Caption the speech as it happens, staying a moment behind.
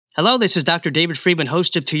Hello, this is Dr. David Friedman,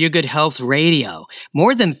 host of To Your Good Health Radio.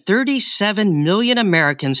 More than 37 million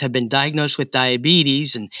Americans have been diagnosed with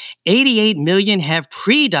diabetes, and 88 million have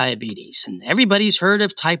prediabetes. And everybody's heard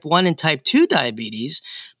of type 1 and type 2 diabetes.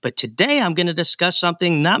 But today I'm going to discuss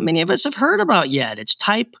something not many of us have heard about yet. It's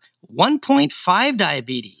type 1.5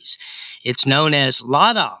 diabetes. It's known as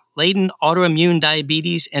Lada, latent autoimmune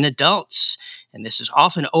diabetes in adults. And this is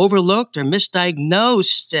often overlooked or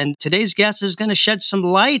misdiagnosed. And today's guest is going to shed some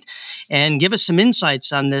light and give us some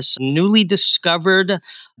insights on this newly discovered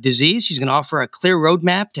disease. He's going to offer a clear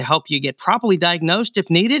roadmap to help you get properly diagnosed if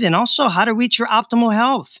needed, and also how to reach your optimal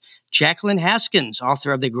health. Jacqueline Haskins,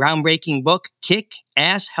 author of the groundbreaking book, Kick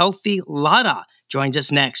Ass Healthy Lada, joins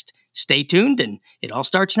us next. Stay tuned, and it all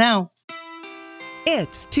starts now.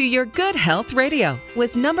 It's To Your Good Health Radio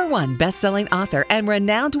with #1 best-selling author and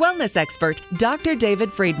renowned wellness expert, Dr.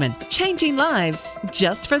 David Friedman. Changing lives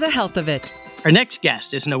just for the health of it. Our next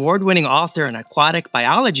guest is an award-winning author and aquatic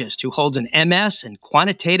biologist who holds an MS in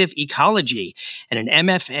quantitative ecology and an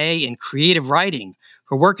MFA in creative writing.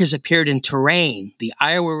 Her work has appeared in Terrain, the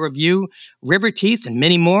Iowa Review, River Teeth, and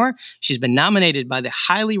many more. She's been nominated by the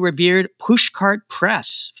highly revered Pushcart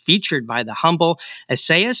Press, featured by the Humble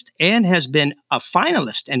Essayist, and has been a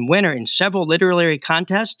finalist and winner in several literary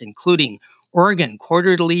contests, including Oregon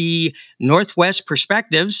Quarterly Northwest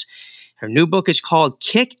Perspectives. Her new book is called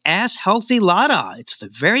Kick Ass Healthy Lada. It's the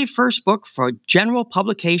very first book for general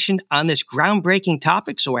publication on this groundbreaking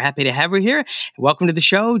topic, so we're happy to have her here. Welcome to the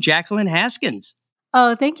show, Jacqueline Haskins.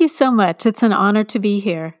 Oh, thank you so much. It's an honor to be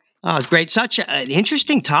here. Oh, great. Such an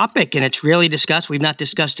interesting topic, and it's really discussed. We've not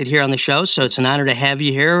discussed it here on the show, so it's an honor to have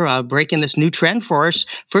you here breaking this new trend for us.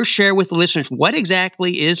 First, share with the listeners, what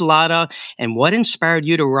exactly is Lada, and what inspired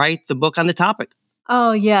you to write the book on the topic?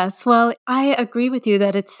 Oh, yes. Well, I agree with you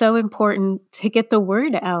that it's so important to get the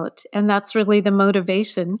word out, and that's really the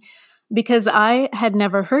motivation, because I had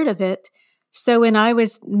never heard of it. So when I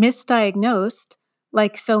was misdiagnosed,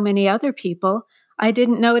 like so many other people, I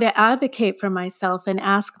didn't know to advocate for myself and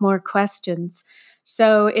ask more questions.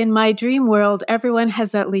 So in my dream world, everyone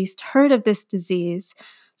has at least heard of this disease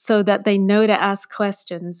so that they know to ask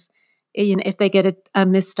questions if they get a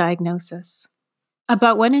misdiagnosis.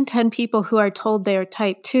 About 1 in 10 people who are told they are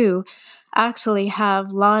type 2 actually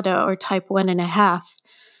have Lada or type 1.5.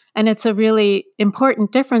 And it's a really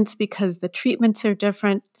important difference because the treatments are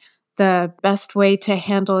different. The best way to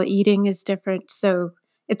handle eating is different. So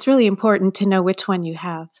it's really important to know which one you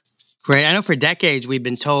have. Great. I know for decades we've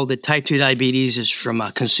been told that type 2 diabetes is from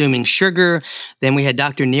consuming sugar. Then we had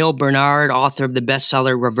Dr. Neil Bernard, author of the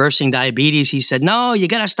bestseller Reversing Diabetes. He said, no, you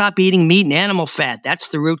got to stop eating meat and animal fat. That's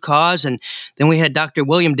the root cause. And then we had Dr.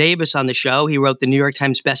 William Davis on the show. He wrote the New York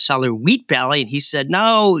Times bestseller Wheat Belly. And he said,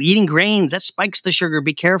 no, eating grains, that spikes the sugar.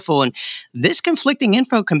 Be careful. And this conflicting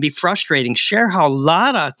info can be frustrating. Share how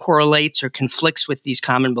Lada correlates or conflicts with these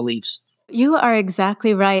common beliefs. You are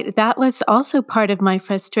exactly right. That was also part of my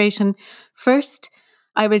frustration. First,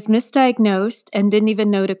 I was misdiagnosed and didn't even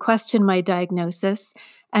know to question my diagnosis.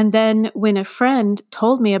 And then when a friend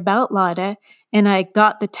told me about Lada and I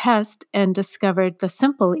got the test and discovered the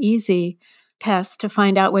simple, easy test to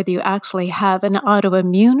find out whether you actually have an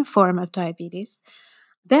autoimmune form of diabetes,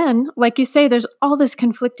 then, like you say, there's all this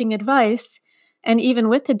conflicting advice. And even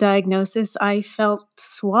with the diagnosis, I felt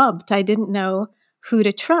swamped. I didn't know who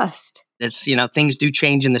to trust. It's, things do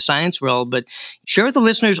change in the science world, but share with the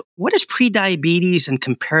listeners, what is prediabetes and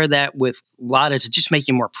compare that with Lada? Does it just make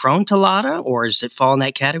you more prone to Lada, or does it fall in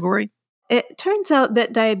that category? It turns out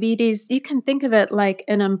that diabetes, you can think of it like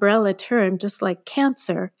an umbrella term, just like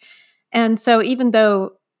cancer. And so even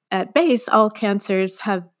though at base, all cancers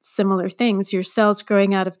have similar things, your cells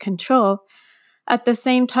growing out of control, at the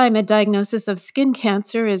same time, a diagnosis of skin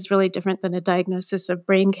cancer is really different than a diagnosis of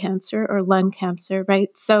brain cancer or lung cancer, right?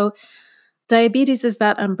 So diabetes is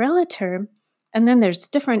that umbrella term, and then there's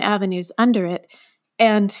different avenues under it.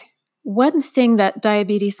 And one thing that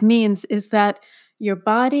diabetes means is that your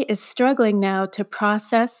body is struggling now to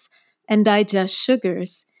process and digest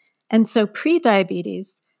sugars. And so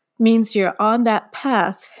prediabetes means you're on that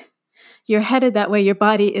path. You're headed that way. Your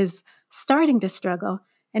body is starting to struggle.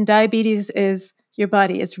 And diabetes is your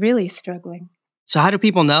body is really struggling. So how do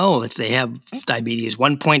people know if they have diabetes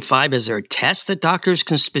 1.5? Is there a test that doctors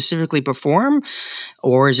can specifically perform?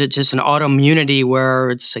 Or is it just an autoimmunity where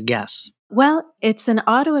it's a guess? Well, it's an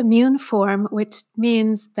autoimmune form, which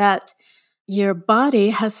means that your body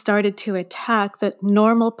has started to attack the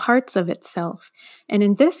normal parts of itself. And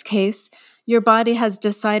in this case, your body has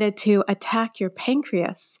decided to attack your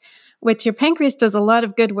pancreas, which your pancreas does a lot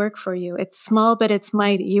of good work for you. It's small, but it's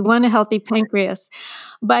mighty. You want a healthy pancreas.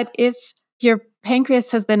 But if your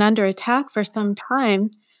pancreas has been under attack for some time,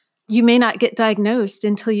 you may not get diagnosed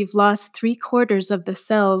until you've lost 3/4 of the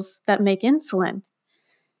cells that make insulin.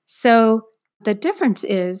 So the difference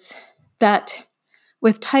is that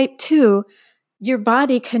with type 2, your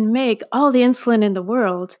body can make all the insulin in the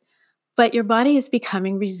world, but your body is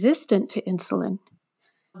becoming resistant to insulin.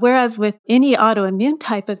 Whereas with any autoimmune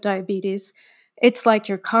type of diabetes, it's like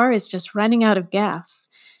your car is just running out of gas.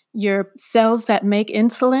 Your cells that make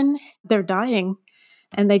insulin, they're dying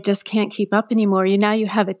and they just can't keep up anymore. Now you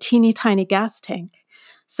have a teeny tiny gas tank.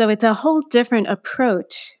 So it's a whole different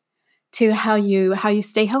approach to how you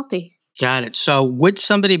stay healthy. Got it. So would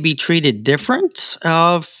somebody be treated different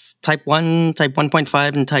of type 1, type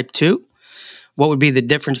 1.5, and type 2? What would be the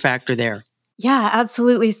difference factor there? Yeah,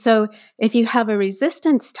 absolutely. So if you have a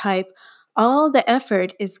resistance type, all the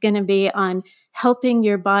effort is going to be on helping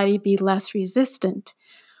your body be less resistant.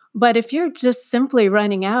 But if you're just simply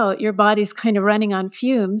running out, your body's kind of running on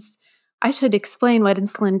fumes. I should explain what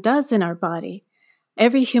insulin does in our body.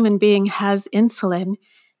 Every human being has insulin,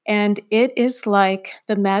 and it is like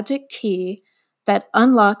the magic key that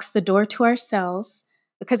unlocks the door to our cells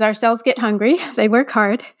because our cells get hungry, they work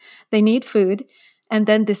hard, they need food. And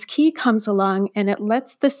then this key comes along and it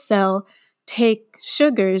lets the cell take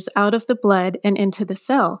sugars out of the blood and into the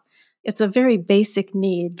cell. It's a very basic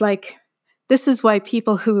need. Like, this is why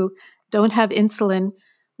people who don't have insulin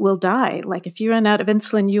will die. Like, if you run out of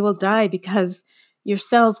insulin, you will die because your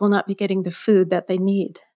cells will not be getting the food that they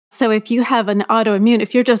need. So if you have an autoimmune,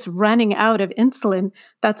 if you're just running out of insulin,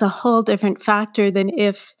 that's a whole different factor than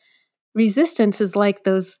if resistance is like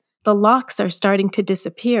the locks are starting to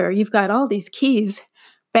disappear. You've got all these keys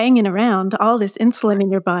banging around, all this insulin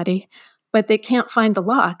in your body, but they can't find the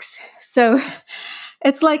locks. So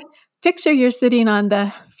it's like, picture you're sitting on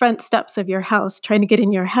the front steps of your house trying to get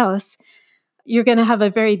in your house. You're going to have a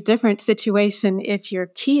very different situation if your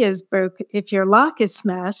key is broke, if your lock is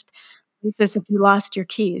smashed, versus if you lost your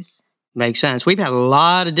keys. Makes sense. We've had a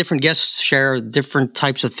lot of different guests share different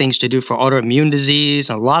types of things to do for autoimmune disease.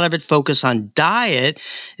 A lot of it focus on diet.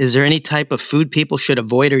 Is there any type of food people should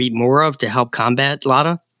avoid or eat more of to help combat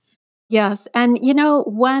Lada? Yes. And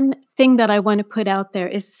one thing that I want to put out there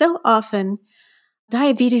is so often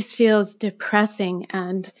diabetes feels depressing,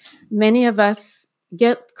 and many of us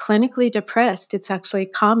get clinically depressed. It's actually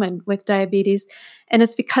common with diabetes, and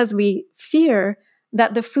it's because we fear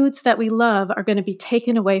that the foods that we love are going to be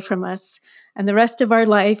taken away from us, and the rest of our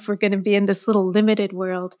life we're going to be in this little limited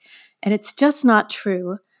world. And it's just not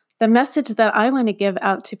true. The message that I want to give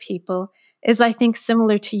out to people is, I think,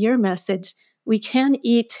 similar to your message. We can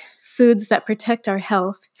eat foods that protect our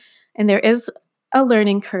health, and there is a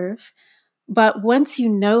learning curve. But once you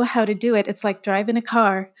know how to do it, it's like driving a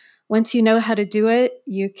car. Once you know how to do it,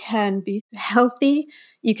 you can be healthy,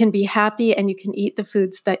 you can be happy, and you can eat the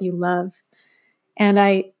foods that you love. And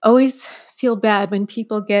I always feel bad when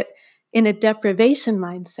people get in a deprivation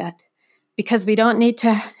mindset, because we don't need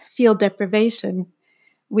to feel deprivation.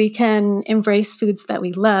 We can embrace foods that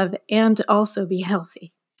we love and also be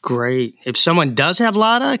healthy. Great. If someone does have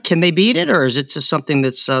Lada, can they beat it, or is it just something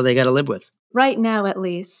that's they got to live with? Right now, at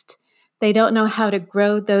least, they don't know how to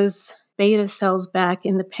grow those beta cells back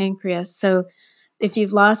in the pancreas. So if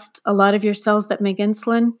you've lost a lot of your cells that make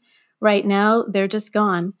insulin, right now, they're just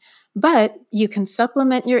gone. But you can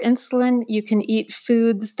supplement your insulin. You can eat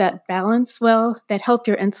foods that balance well, that help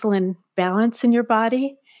your insulin balance in your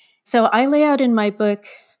body. So I lay out in my book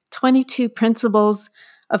 22 principles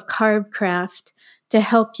of carb craft to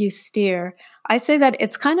help you steer. I say that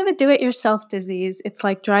it's kind of a do-it-yourself disease. It's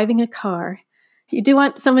like driving a car. You do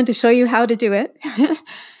want someone to show you how to do it,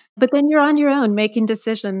 but then you're on your own making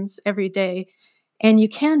decisions every day, and you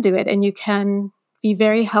can do it, and you can be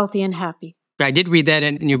very healthy and happy. I did read that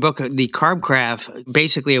in your book, The Carb Craft,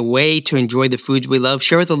 basically a way to enjoy the foods we love.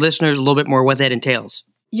 Share with the listeners a little bit more what that entails.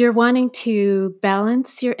 You're wanting to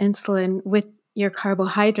balance your insulin with your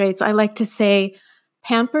carbohydrates. I like to say,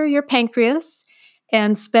 pamper your pancreas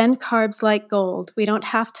and spend carbs like gold. We don't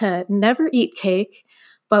have to never eat cake,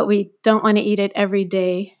 but we don't want to eat it every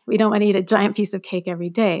day. We don't want to eat a giant piece of cake every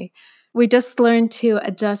day. We just learn to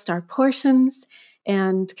adjust our portions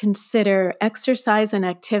and consider exercise and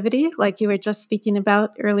activity, like you were just speaking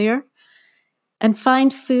about earlier, and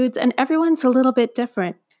find foods. And everyone's a little bit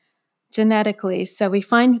different genetically, so we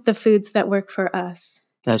find the foods that work for us.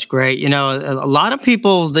 That's great. A lot of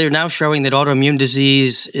people, they're now showing that autoimmune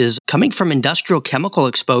disease is coming from industrial chemical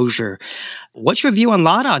exposure. What's your view on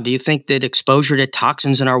Lada? Do you think that exposure to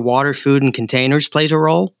toxins in our water, food, and containers plays a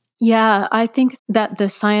role? Yeah, I think that the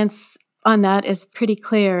science on that is pretty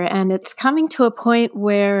clear, and it's coming to a point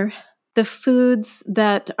where the foods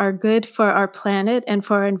that are good for our planet and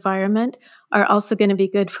for our environment are also going to be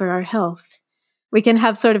good for our health. We can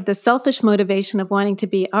have sort of the selfish motivation of wanting to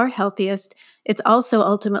be our healthiest. It's also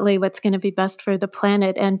ultimately what's going to be best for the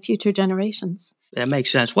planet and future generations. That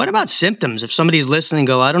makes sense. What about symptoms? If somebody's listening and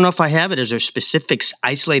go, I don't know if I have it, is there specific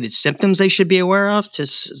isolated symptoms they should be aware of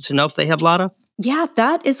to know if they have Lada? Yeah,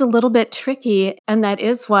 that is a little bit tricky. And that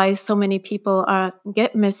is why so many people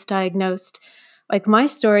get misdiagnosed. Like my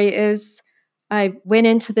story is I went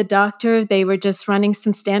into the doctor, they were just running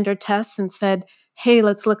some standard tests and said, hey,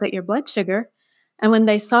 let's look at your blood sugar. And when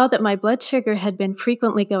they saw that my blood sugar had been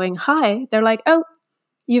frequently going high, they're like, oh,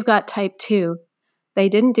 you've got type 2. They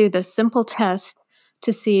didn't do the simple test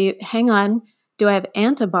to see, hang on, do I have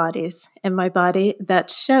antibodies in my body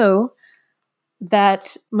that show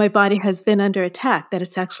that my body has been under attack, that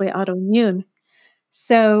it's actually autoimmune?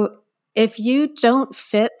 So if you don't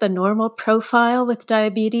fit the normal profile with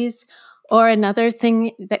diabetes, or another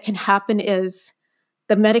thing that can happen is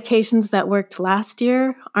the medications that worked last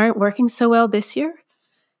year aren't working so well this year.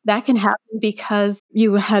 That can happen because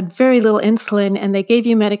you had very little insulin and they gave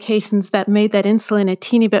you medications that made that insulin a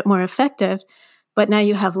teeny bit more effective, but now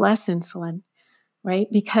you have less insulin, right?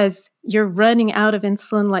 Because you're running out of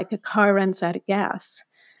insulin like a car runs out of gas.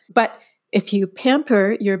 But if you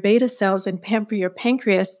pamper your beta cells and pamper your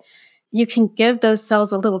pancreas, you can give those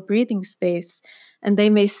cells a little breathing space and they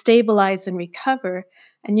may stabilize and recover.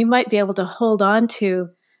 And you might be able to hold on to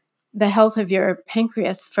the health of your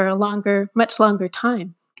pancreas for much longer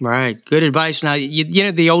time. Right. Good advice. Now, you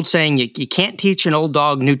know, the old saying, you can't teach an old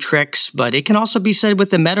dog new tricks, but it can also be said with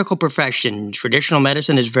the medical profession. Traditional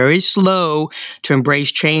medicine is very slow to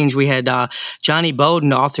embrace change. We had Johnny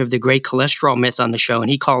Bowden, author of The Great Cholesterol Myth, on the show, and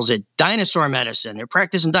he calls it dinosaur medicine. They're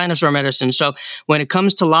practicing dinosaur medicine. So when it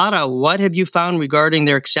comes to Lada, what have you found regarding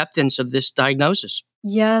their acceptance of this diagnosis?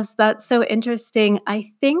 Yes, that's so interesting. I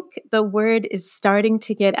think the word is starting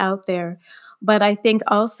to get out there. But I think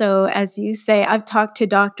also, as you say, I've talked to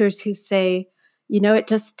doctors who say, it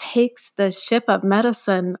just takes the ship of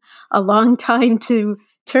medicine a long time to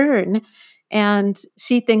turn. And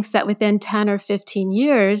she thinks that within 10 or 15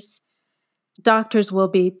 years, doctors will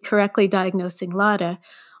be correctly diagnosing Lada.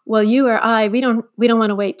 Well, you or I, we don't want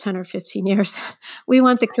to wait 10 or 15 years. We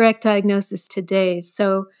want the correct diagnosis today.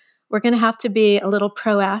 So we're going to have to be a little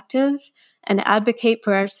proactive and advocate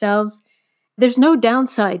for ourselves. There's no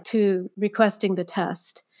downside to requesting the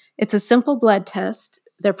test. It's a simple blood test.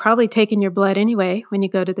 They're probably taking your blood anyway when you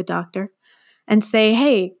go to the doctor and say,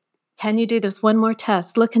 hey, can you do this one more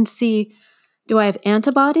test? Look and see, do I have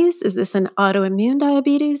antibodies? Is this an autoimmune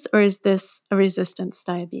diabetes or is this a resistance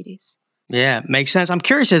diabetes? Yeah, makes sense. I'm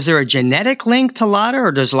curious, is there a genetic link to Lada,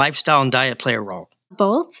 or does lifestyle and diet play a role?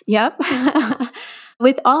 Both, yep.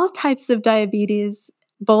 With all types of diabetes,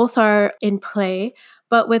 both are in play,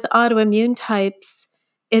 but with autoimmune types,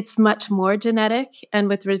 it's much more genetic. And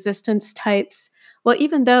with resistance types, well,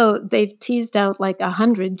 even though they've teased out like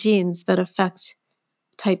 100 genes that affect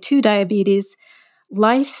type 2 diabetes,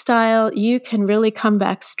 lifestyle, you can really come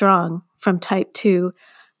back strong from type 2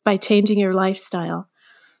 by changing your lifestyle.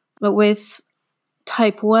 But with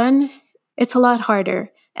type 1, it's a lot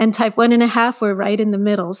harder. And type 1.5, we're right in the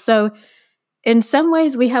middle. So in some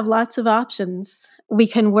ways, we have lots of options. We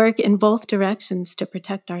can work in both directions to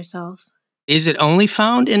protect ourselves. Is it only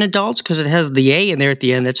found in adults? Because it has the A in there at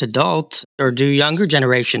the end, that's adult. Or do younger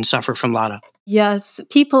generations suffer from Lada? Yes,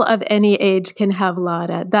 people of any age can have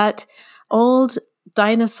Lada. That old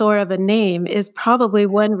dinosaur of a name is probably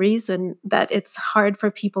one reason that it's hard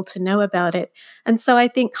for people to know about it. And so I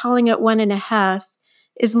think calling it 1.5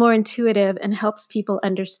 is more intuitive and helps people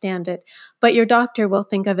understand it. But your doctor will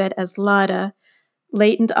think of it as Lada,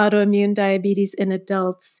 latent autoimmune diabetes in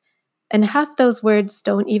adults. And half those words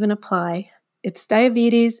don't even apply. It's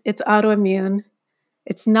diabetes, it's autoimmune,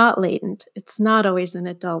 it's not latent, it's not always in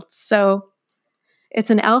adults. So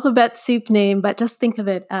it's an alphabet soup name, but just think of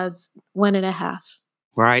it as 1.5.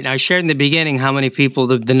 Right. I shared in the beginning how many people,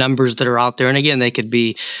 the numbers that are out there, and again, they could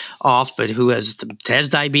be off, but who has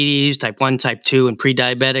diabetes, type 1, type 2, and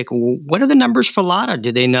pre-diabetic. What are the numbers for Lada?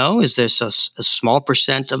 Do they know? Is this a small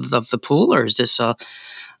percent of the pool, or is this do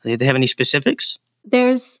they have any specifics?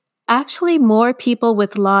 There's actually more people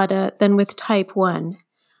with Lada than with type 1,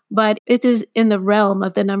 but it is in the realm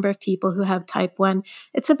of the number of people who have type 1.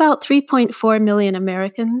 It's about 3.4 million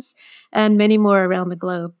Americans and many more around the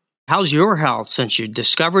globe. How's your health since you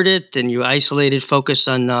discovered it and you isolated, focus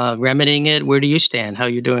on remedying it? Where do you stand? How are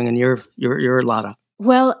you doing in your Lada?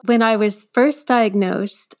 Well, when I was first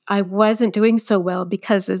diagnosed, I wasn't doing so well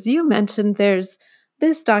because, as you mentioned, there's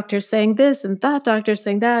this doctor saying this and that doctor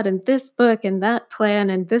saying that and this book and that plan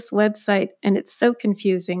and this website. And it's so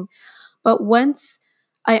confusing. But once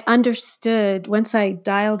I understood, once I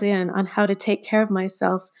dialed in on how to take care of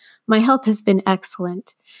myself, my health has been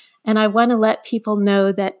excellent. And I want to let people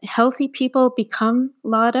know that healthy people become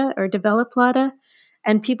Lada or develop Lada,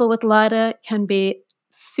 and people with Lada can be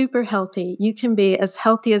super healthy. You can be as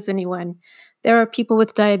healthy as anyone. There are people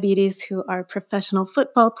with diabetes who are professional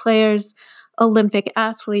football players, Olympic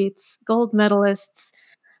athletes, gold medalists,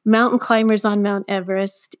 mountain climbers on Mount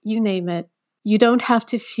Everest, you name it. You don't have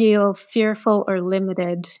to feel fearful or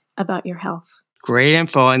limited about your health. Great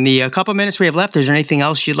info. In the couple minutes we have left, is there anything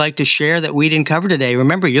else you'd like to share that we didn't cover today?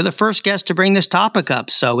 Remember, you're the first guest to bring this topic up,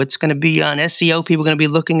 so it's going to be on SEO. People are going to be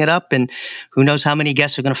looking it up, and who knows how many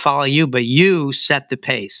guests are going to follow you, but you set the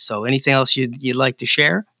pace. So anything else you'd like to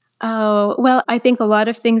share? Oh, well, I think a lot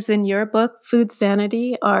of things in your book, Food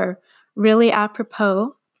Sanity, are really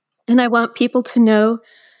apropos. And I want people to know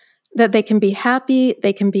that they can be happy,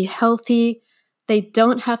 they can be healthy, they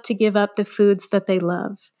don't have to give up the foods that they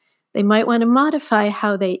love. They might want to modify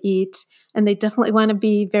how they eat, and they definitely want to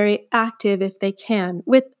be very active if they can,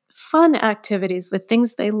 with fun activities, with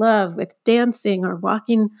things they love, with dancing or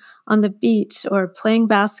walking on the beach or playing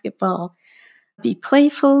basketball. Be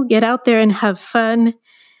playful, get out there and have fun.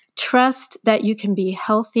 Trust that you can be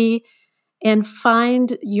healthy and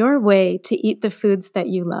find your way to eat the foods that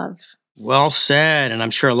you love. Well said. And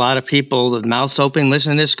I'm sure a lot of people with mouths open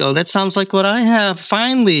listening to this go, that sounds like what I have.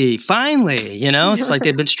 Finally. It's like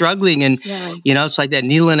they've been struggling. And, Yeah. It's like that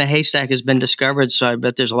needle in a haystack has been discovered. So I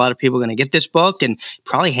bet there's a lot of people going to get this book and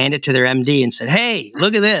probably hand it to their MD and said, hey,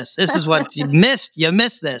 look at this. This is what you missed. You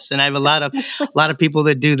missed this. And I have a lot of people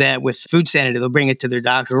that do that with Food Sanity. They'll bring it to their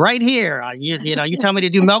doctor right here. You tell me to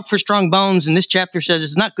do milk for strong bones. And this chapter says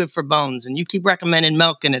it's not good for bones. And you keep recommending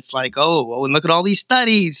milk. And it's like, and look at all these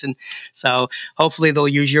studies. And so hopefully they'll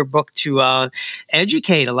use your book to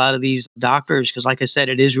educate a lot of these doctors, because like I said,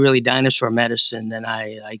 it is really dinosaur medicine. And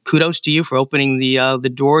I kudos to you for opening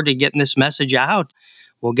the door to getting this message out.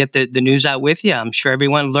 We'll get the news out with you. I'm sure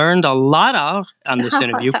everyone learned a lot on this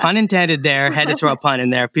interview. Pun intended there. Had to throw a pun in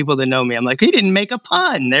there. People that know me, I'm like, he didn't make a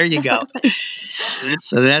pun. There you go.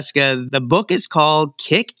 So that's good. The book is called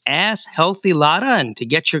Kick Ass Healthy Lada. And to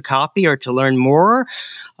get your copy or to learn more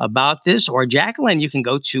about this or Jacqueline, you can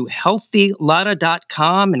go to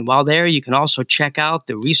healthylada.com. And while there, you can also check out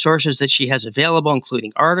the resources that she has available,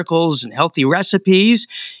 including articles and healthy recipes.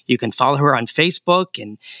 You can follow her on Facebook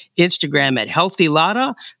and Instagram at Healthy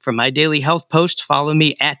Lada. For my daily health post, follow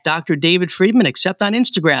me at Dr. David Friedman, except on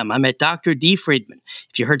Instagram. I'm at Dr. D. Friedman.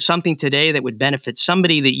 If you heard something today that would benefit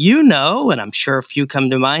somebody that you know, and I'm sure a few come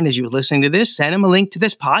to mind as you were listening to this, send them a link to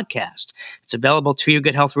this podcast. It's available to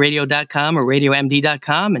yourgoodhealthradio.com or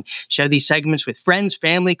radiomd.com, and share these segments with friends,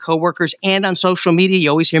 family, coworkers, and on social media. You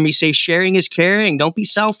always hear me say sharing is caring. Don't be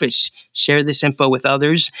selfish. Share this info with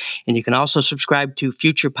others. And you can also subscribe to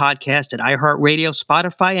future podcasts at iHeartRadio,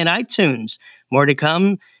 Spotify, and iTunes. More to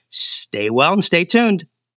come. Stay well and stay tuned.